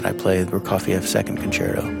concertos that I play, the Prokofiev Second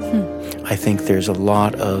Concerto. I think there's a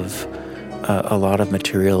lot of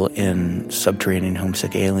material in Subterranean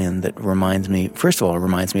Homesick Alien that reminds me, first of all, a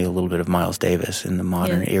little bit of Miles Davis in the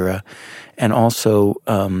modern era, and also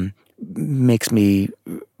makes me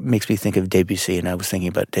think of Debussy, and I was thinking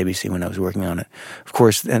about Debussy when I was working on it. Of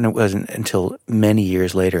course, and it wasn't until many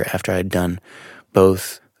years later, after I'd done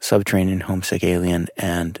both Subterranean Homesick Alien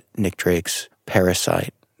and Nick Drake's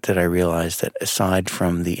Parasite, that I realized that aside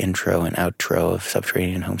from the intro and outro of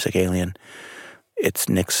Subterranean Homesick Alien, it's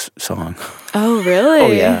Nick's song. Oh, really? Oh,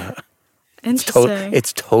 yeah. Interesting.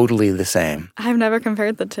 It's totally the same. I've never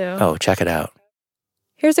compared the two. Oh, check it out.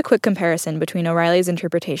 Here's a quick comparison between O'Reilly's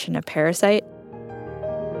interpretation of Parasite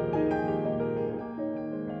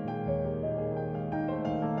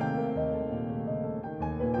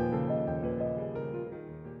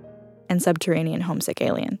and Subterranean Homesick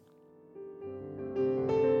Alien.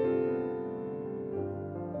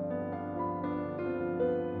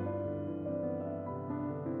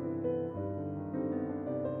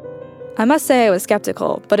 I must say I was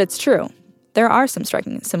skeptical, but it's true. There are some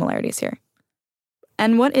striking similarities here.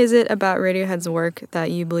 And what is it about Radiohead's work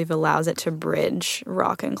that you believe allows it to bridge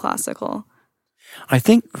rock and classical? I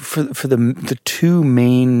think for the two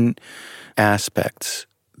main aspects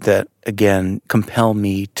that, again, compel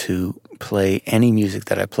me to play any music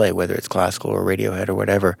that I play, whether it's classical or Radiohead or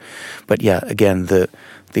whatever. But yeah, again, the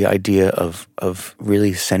idea of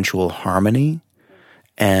really sensual harmony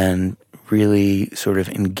and really sort of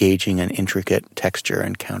engaging an intricate texture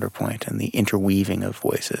and counterpoint and the interweaving of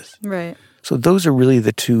voices. Right. So those are really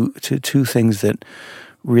the two things that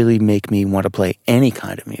really make me want to play any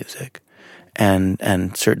kind of music,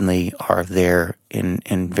 and certainly are there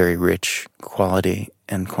in very rich quality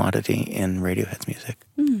and quantity in Radiohead's music.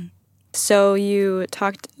 So you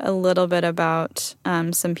talked a little bit about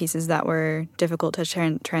some pieces that were difficult to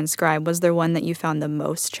transcribe. Was there one that you found the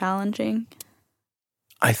most challenging?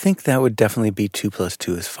 I think that would definitely be 2 +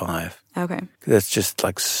 2 is 5. Okay. That's just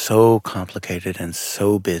like so complicated and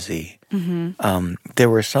so busy. Mm-hmm. There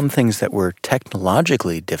were some things that were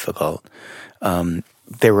technologically difficult.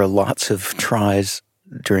 There were lots of tries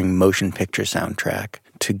during motion picture soundtrack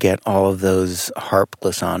to get all of those harp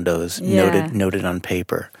glissandos noted on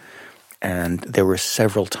paper. And there were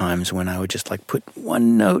several times when I would just like put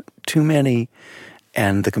one note too many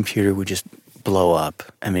and the computer would just blow up.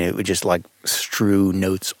 I mean, it would just like strew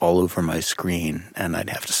notes all over my screen and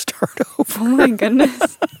I'd have to start over. Oh my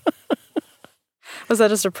goodness. Was that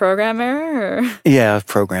just a program error? Or? Yeah,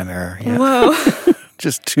 program error. Yeah. Whoa.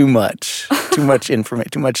 Just too much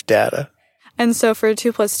information, too much data. And so for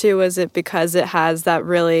 2 + 2, was it because it has that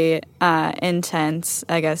really intense,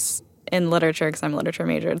 I guess, in literature, because I'm a literature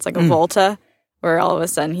major, it's like a volta, where all of a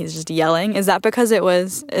sudden he's just yelling. Is that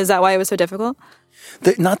why it was so difficult?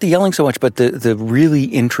 Not the yelling so much, but the really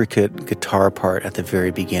intricate guitar part at the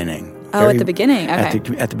very beginning. At the beginning,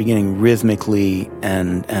 okay. At the beginning, rhythmically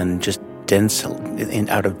and just dense,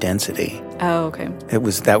 out of density. Oh, okay. That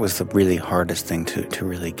was the really hardest thing to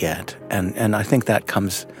really get. And I think that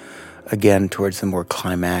comes, again, towards the more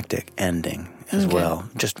climactic ending as well.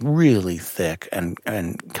 Just really thick and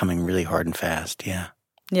coming really hard and fast, yeah.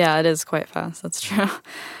 Yeah, it is quite fast. That's true.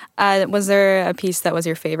 Was there a piece that was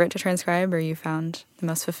your favorite to transcribe or you found the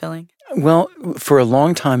most fulfilling? Well, for a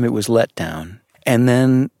long time it was Let Down. And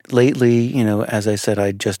then lately, as I said,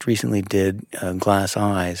 I just recently did Glass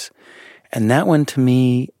Eyes. And that one to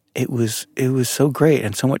me, it was so great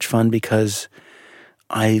and so much fun because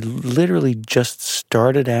I literally just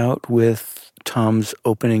started out with Tom's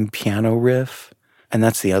opening piano riff. And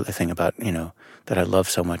that's the other thing about, that I love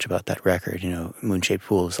so much about that record, Moon-Shaped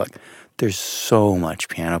Pool, is like there's so much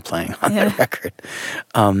piano playing on that record.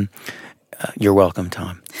 You're welcome,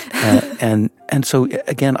 Tom. And so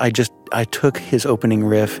again, I took his opening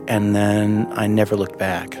riff and then I never looked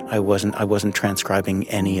back. I wasn't transcribing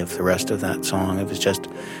any of the rest of that song. It was just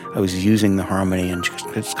I was using the harmony and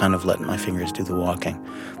just kind of letting my fingers do the walking.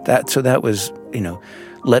 That was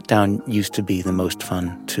Let Down used to be the most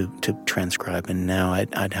fun to transcribe, and now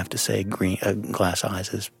I'd have to say Glass Eyes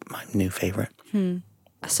is my new favorite.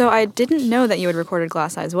 So I didn't know that you had recorded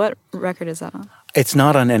Glass Eyes. What record is that on? It's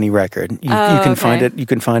not on any record. You can find it. You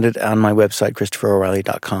can find it on my website,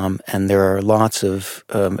 ChristopherO'Reilly.com, and there are lots of.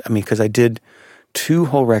 Because I did 2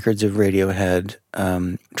 whole records of Radiohead,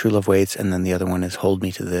 True Love Waits, and then the other one is Hold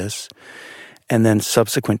Me to This. And then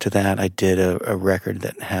subsequent to that, I did a record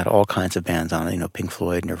that had all kinds of bands on it, Pink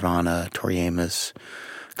Floyd, Nirvana, Tori Amos,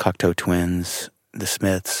 Cocteau Twins, The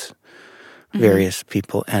Smiths, various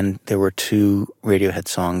people. And there were 2 Radiohead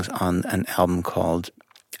songs on an album called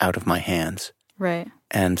Out of My Hands. Right.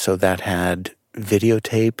 And so that had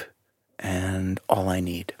Videotape and All I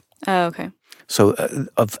Need. Oh, okay. So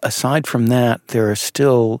aside from that, there are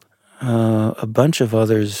still a bunch of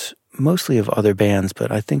others, mostly of other bands,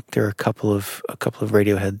 but I think there are a couple of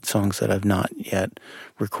Radiohead songs that I've not yet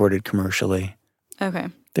recorded commercially. Okay.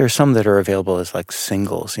 There are some that are available as like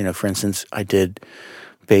singles. For instance, I did,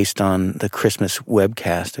 based on the Christmas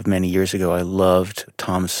webcast of many years ago, I loved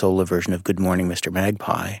Tom's solo version of Good Morning, Mr.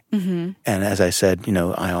 Magpie. Mm-hmm. And as I said,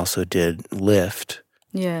 I also did Lift.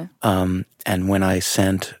 Yeah. And when I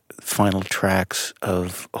sent final tracks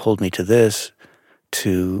of Hold Me to This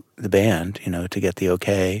to the band, to get the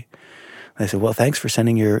okay, they said, well, thanks for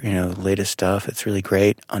sending your, latest stuff. It's really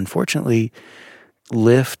great. Unfortunately,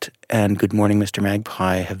 Lift and Good Morning, Mr.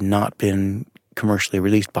 Magpie have not been commercially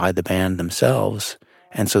released by the band themselves,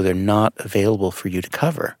 and so they're not available for you to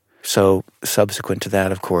cover. So subsequent to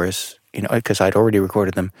that, of course, because I'd already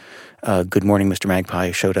recorded them, Good Morning, Mr.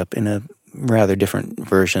 Magpie showed up in a rather different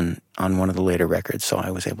version on one of the later records, so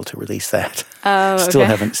I was able to release that. Oh,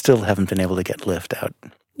 okay. Still haven't been able to get Lift out.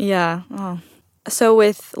 Yeah. Oh. So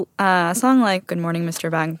with a song like Good Morning,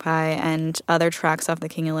 Mr. Magpie and other tracks off the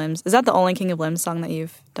King of Limbs, is that the only King of Limbs song that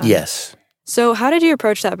you've done? Yes. So how did you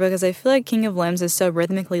approach that? Because I feel like King of Limbs is so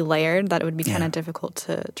rhythmically layered that it would be kind of difficult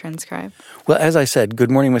to transcribe. Well, as I said, Good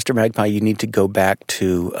Morning, Mr. Magpie, you need to go back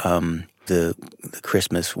to the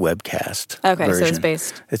Christmas webcast version.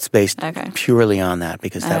 So it's based purely on that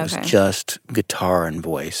because that was just guitar and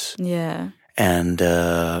voice. Yeah. And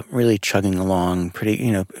really chugging along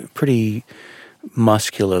pretty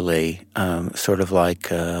muscularly, sort of like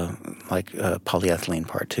Polyethylene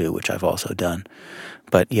Part 2, which I've also done.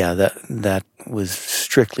 But yeah, that was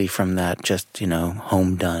strictly from that just,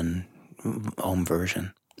 home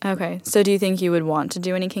version. Okay. So do you think you would want to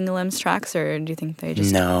do any King of Limbs tracks, or do you think they're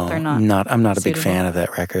not I'm not a big suitable? fan of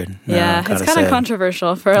that record. No, yeah, it's kind of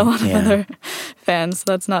controversial for a lot of other fans, so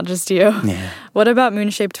that's not just you. Yeah. What about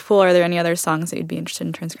Moon-Shaped Pool? Are there any other songs that you'd be interested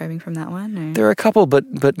in transcribing from that one? Or? There are a couple,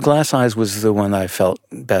 but Glass Eyes was the one that I felt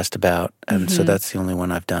best about, and so that's the only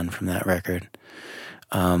one I've done from that record.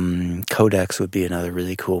 Codex would be another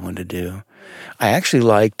really cool one to do. I actually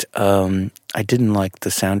liked, I didn't like the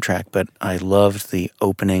soundtrack, but I loved the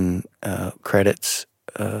opening credits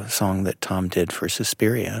song that Tom did for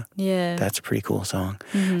Suspiria. Yeah. That's a pretty cool song.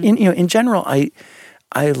 In general, I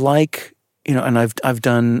like, and I've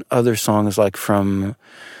done other songs like from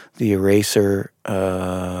The Eraser.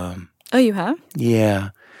 Oh, you have? Yeah.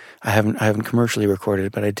 I haven't commercially recorded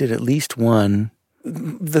it, but I did at least one.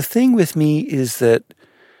 The thing with me is that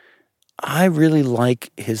I really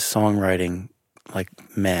like his songwriting like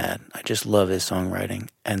mad. I just love his songwriting.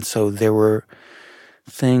 And so there were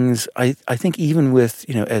things, I think even with,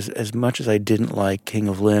 as much as I didn't like King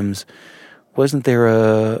of Limbs, wasn't there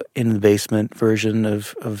a In the Basement version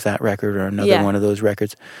of that record or another one of those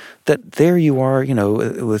records? That there you are,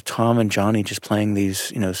 with Tom and Johnny just playing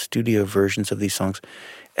these, studio versions of these songs.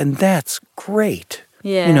 And that's great.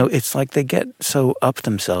 Yeah. It's like they get so up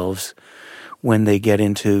themselves when they get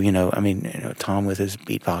into, Tom with his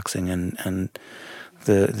beatboxing and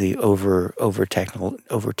the over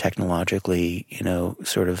technologically,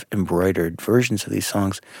 sort of embroidered versions of these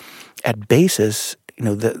songs. At basis,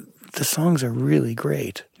 the songs are really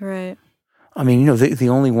great. Right. I mean, the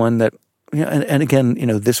only one that, and again,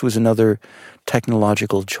 this was another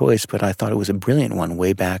technological choice, but I thought it was a brilliant one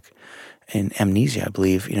way back in Amnesia, I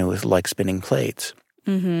believe, with Like Spinning Plates.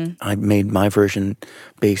 Mm-hmm. I made my version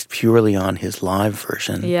based purely on his live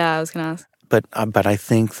version. Yeah, I was going to ask. But I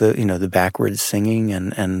think the backwards singing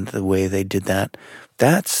and the way they did that,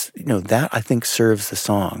 that's that I think serves the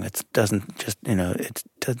song. It doesn't just it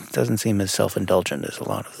doesn't seem as self-indulgent as a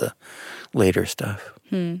lot of the later stuff.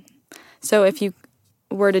 So if you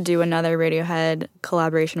were to do another Radiohead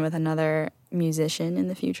collaboration with another musician in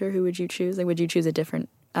the future, who would you choose? Like, would you choose a different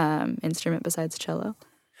instrument besides cello?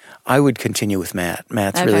 I would continue with Matt.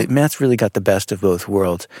 Matt's really got the best of both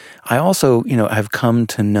worlds. I also, have come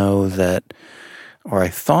to know that, or I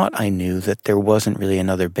thought I knew that there wasn't really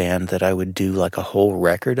another band that I would do like a whole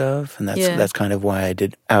record of, and that's kind of why I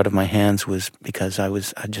did Out of My Hands, was because I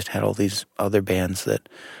just had all these other bands that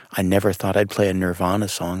I never thought I'd play a Nirvana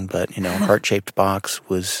song, but Heart Shaped Box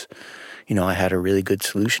was, I had a really good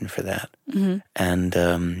solution for that. Mm-hmm.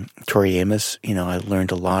 And Tori Amos, I learned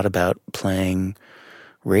a lot about playing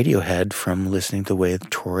Radiohead from listening to the way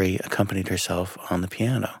Tori accompanied herself on the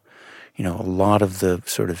piano. A lot of the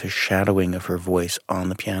sort of shadowing of her voice on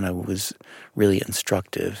the piano was really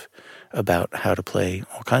instructive about how to play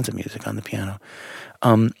all kinds of music on the piano.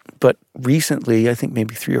 But recently, I think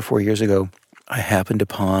maybe 3 or 4 years ago, I happened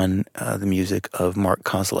upon the music of Mark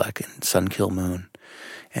Kozelek in Sun Kil Moon.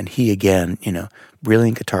 And he, again,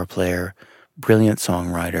 brilliant guitar player, brilliant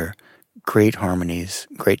songwriter, great harmonies,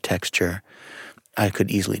 great texture. I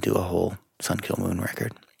could easily do a whole Sun Kil Moon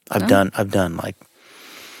record. I've done like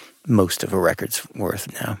most of a record's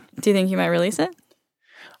worth now. Do you think you might release it?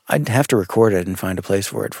 I'd have to record it and find a place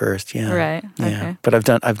for it first. Yeah, right. Yeah, okay. But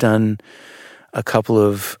I've done a couple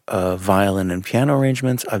of violin and piano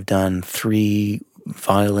arrangements. I've done 3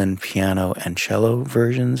 violin, piano, and cello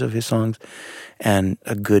versions of his songs, and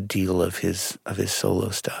a good deal of his solo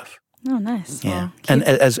stuff. Oh, nice. Yeah, well, and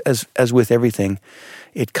as with everything,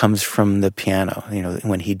 it comes from the piano.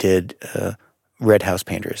 When he did Red House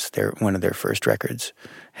Painters, one of their first records,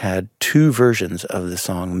 had 2 versions of the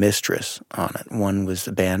song Mistress on it. One was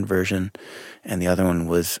the band version, and the other one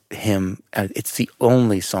was him. It's the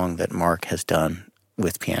only song that Mark has done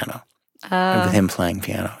with piano, with him playing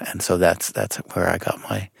piano, and so that's where I got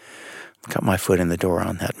my foot in the door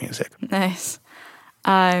on that music. Nice.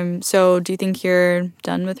 So do you think you're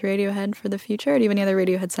done with Radiohead for the future? Or do you have any other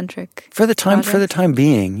Radiohead-centric For the projects? time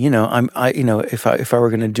being, if I were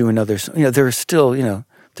going to do another, there's still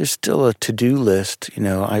a to-do list.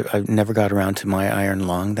 I never got around to My Iron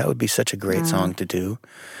Lung. That would be such a great song to do.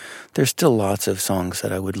 There's still lots of songs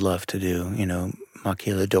that I would love to do,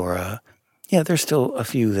 Maquiladora. Yeah, there's still a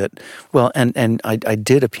few that, and I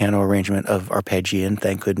did a piano arrangement of Arpeggian.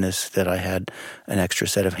 Thank goodness that I had an extra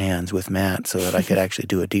set of hands with Matt so that I could actually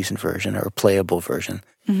do a decent version or a playable version.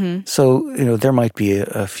 Mm-hmm. So, there might be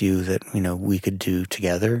a few that, we could do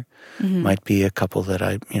together. Mm-hmm. Might be a couple that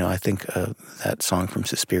I think that song from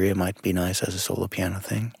Suspiria might be nice as a solo piano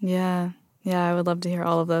thing. Yeah. Yeah, I would love to hear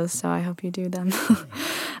all of those, so I hope you do them.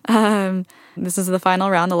 This is the final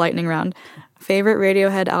round, the lightning round. Favorite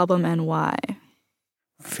Radiohead album and why?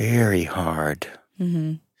 Very hard.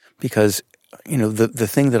 Mm-hmm. Because, the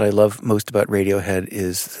thing that I love most about Radiohead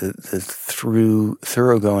is the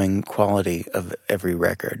thoroughgoing quality of every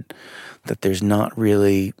record. That there's not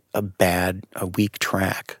really a weak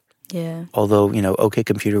track. Yeah. Although, OK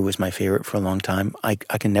Computer was my favorite for a long time, I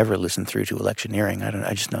can never listen through to Electioneering. I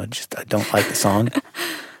don't like the song.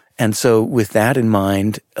 And so with that in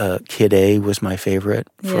mind, Kid A was my favorite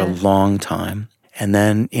for a long time. And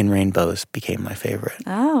then In Rainbows became my favorite.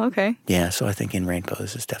 Oh, okay. Yeah, so I think In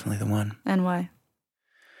Rainbows is definitely the one. And why?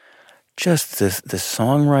 Just the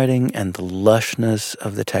songwriting and the lushness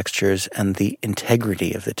of the textures and the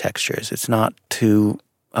integrity of the textures. It's not too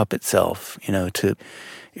up itself,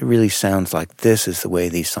 it really sounds like this is the way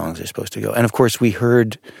these songs are supposed to go. And of course, we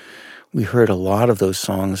heard a lot of those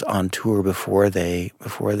songs on tour before they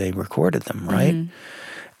recorded them, right?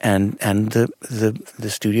 Mm-hmm. And the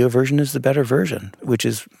studio version is the better version, which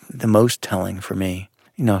is the most telling for me.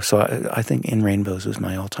 So I think In Rainbows was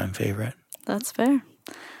my all-time favorite. That's fair.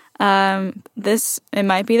 It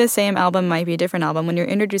might be the same album, might be a different album. When you're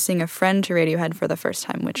introducing a friend to Radiohead for the first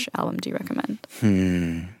time, which album do you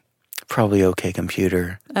recommend? Probably OK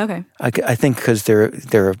Computer. Okay. I think because there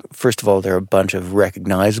are first of all, there are a bunch of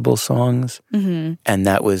recognizable songs, mm-hmm. and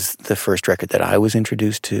that was the first record that I was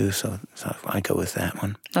introduced to, so I go with that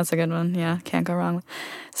one. That's a good one, yeah, can't go wrong.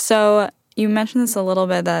 So you mentioned this a little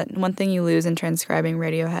bit, that one thing you lose in transcribing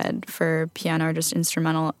Radiohead for piano or just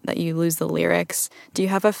instrumental, that you lose the lyrics. Do you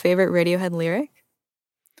have a favorite Radiohead lyric?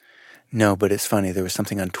 No, but it's funny, there was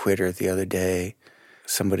something on Twitter the other day.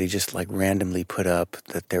 Somebody just randomly put up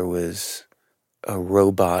that there was a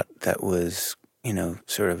robot that was,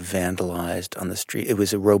 sort of vandalized on the street. It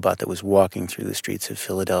was a robot that was walking through the streets of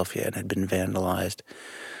Philadelphia and had been vandalized.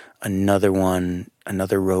 Another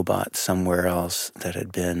robot somewhere else that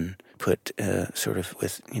had been put sort of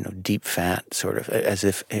with, deep fat, sort of as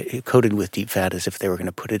if coated with deep fat, as if they were going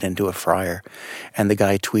to put it into a fryer. And the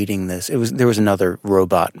guy tweeting this, there was another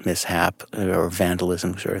robot mishap or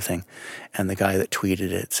vandalism sort of thing. And the guy that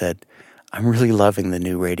tweeted it said, "I'm really loving the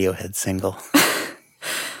new Radiohead single."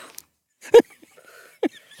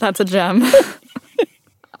 That's a gem.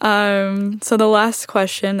 So the last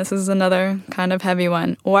question, this is another kind of heavy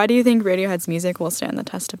one. Why do you think Radiohead's music will stand the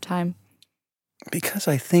test of time? Because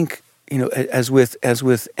I think, as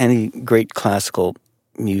with any great classical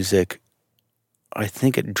music, I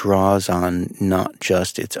think it draws on not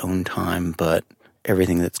just its own time, but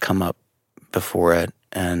everything that's come up before it,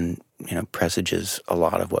 and presages a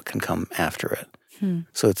lot of what can come after it.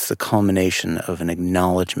 So it's the culmination of an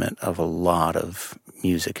acknowledgement of a lot of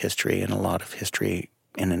music history and a lot of history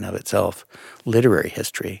in and of itself, literary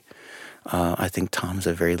history. I think Tom's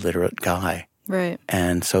a very literate guy. Right.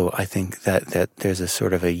 And so I think that there's a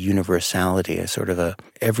sort of a universality, a sort of a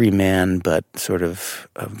everyman, but sort of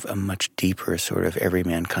a much deeper sort of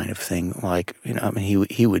everyman kind of thing. Like,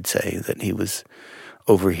 he would say that he was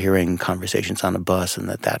overhearing conversations on a bus and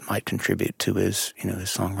that might contribute to his, his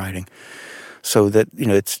songwriting. So that,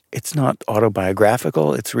 it's not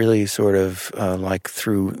autobiographical. It's really sort of like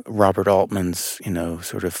through Robert Altman's,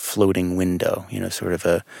 sort of floating window, sort of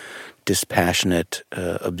a dispassionate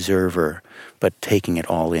observer, but taking it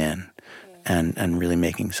all in and really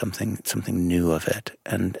making something new of it.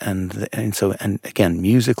 And so again,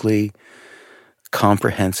 musically,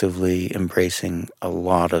 comprehensively embracing a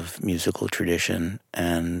lot of musical tradition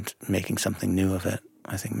and making something new of it,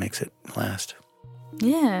 I think makes it last.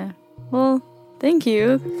 Yeah. Well, thank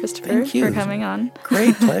you, Christopher, for coming on.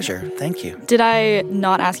 Great pleasure. Thank you. Did I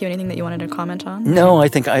not ask you anything that you wanted to comment on? No, I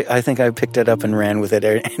think I picked it up and ran with it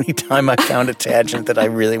any time I found a tangent that I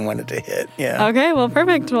really wanted to hit. Yeah. Okay, well,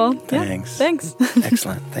 perfect. Well, thanks. Yeah, thanks.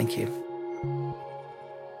 Excellent. Thank you.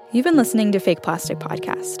 You've been listening to Fake Plastic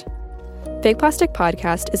Podcast. Fake Plastic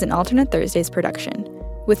Podcast is an Alternate Thursdays production,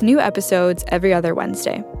 with new episodes every other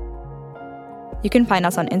Wednesday. You can find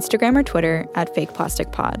us on Instagram or Twitter at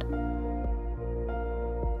FakePlasticPod.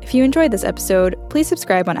 If you enjoyed this episode, please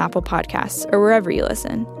subscribe on Apple Podcasts or wherever you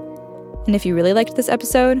listen. And if you really liked this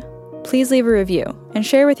episode, please leave a review and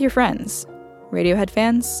share with your friends, Radiohead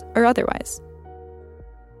fans or otherwise.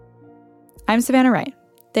 I'm Savannah Wright.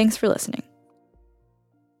 Thanks for listening.